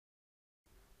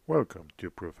Welcome to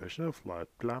Professional Flight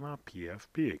Planner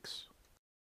PFPX.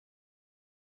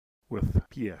 With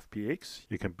PFPX,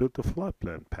 you can build a flight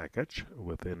plan package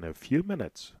within a few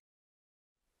minutes.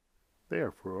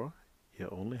 Therefore, you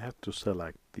only have to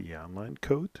select the airline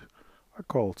code, a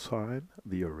call sign,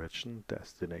 the origin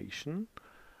destination,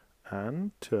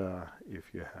 and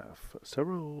if you have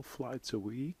several flights a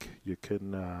week, you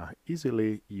can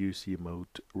easily use the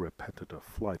mode repetitive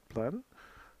flight plan,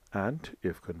 and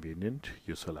if convenient,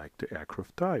 you select the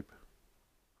aircraft type.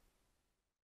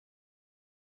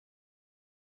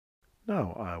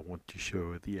 Now I want to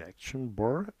show the action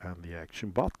bar and the action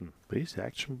button. This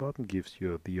action button gives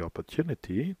you the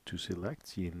opportunity to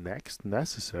select the next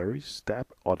necessary step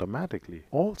automatically.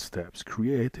 All steps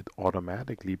created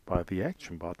automatically by the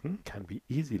action button can be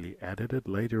easily edited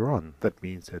later on. That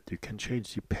means that you can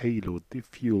change the payload, the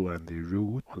fuel and the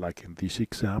route, or like in this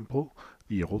example,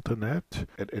 the alternate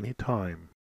at any time.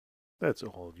 That's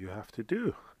all you have to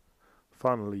do.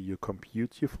 Finally, you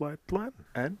compute your flight plan,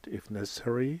 and if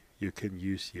necessary, you can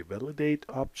use the validate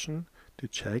option to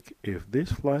check if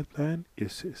this flight plan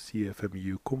is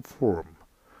CFMU conform,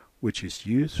 which is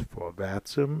used for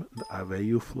VATSIM and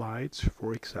Aveu flights,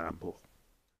 for example.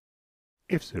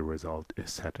 If the result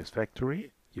is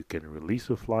satisfactory, you can release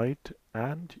a flight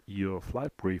and your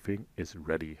flight briefing is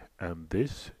ready, and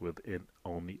this within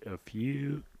only a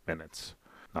few minutes.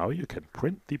 Now you can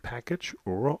print the package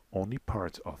or only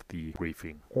parts of the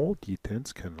briefing. All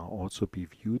details can now also be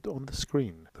viewed on the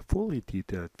screen. The fully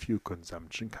detailed fuel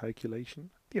consumption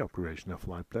calculation, the operational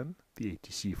flight plan, the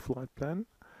ATC flight plan,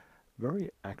 very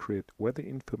accurate weather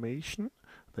information,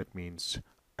 that means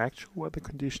actual weather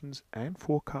conditions and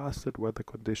forecasted weather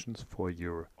conditions for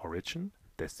your origin,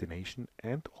 destination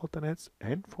and alternates,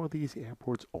 and for these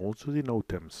airports also the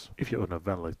NOTAMs. If you're on a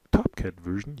valid TopCat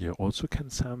version, you also can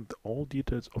send all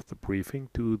details of the briefing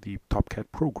to the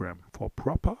TopCat program for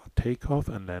proper takeoff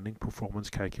and landing performance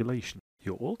calculation.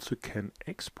 You also can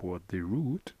export the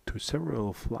route to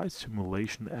several flight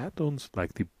simulation add-ons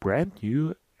like the brand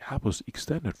new Airbus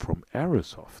Extended from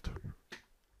Aerosoft.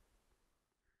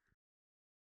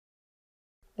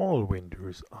 All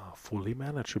windows are fully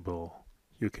manageable.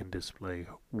 You can display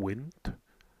wind,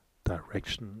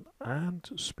 direction and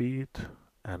speed,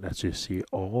 and as you see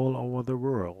all over the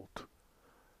world.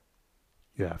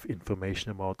 You have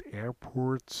information about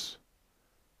airports,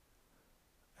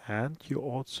 and you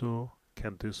also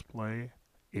can display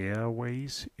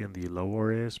airways in the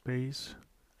lower airspace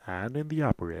and in the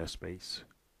upper airspace.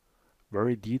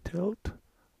 Very detailed,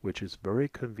 which is very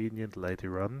convenient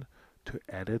later on to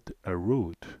edit a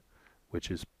route,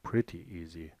 which is pretty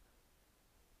easy.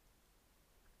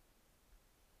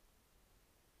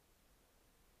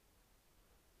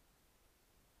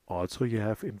 Also, you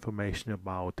have information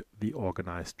about the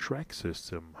organized track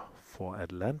system for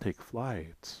Atlantic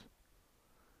flights.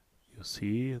 You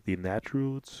see the net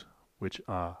routes, which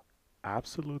are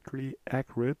absolutely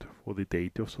accurate for the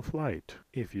date of the flight,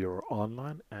 if you're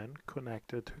online and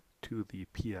connected to the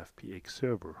PFPX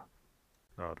server.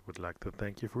 Now, I would like to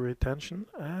thank you for your attention,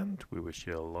 and we wish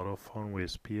you a lot of fun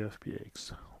with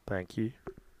PFPX. Thank you.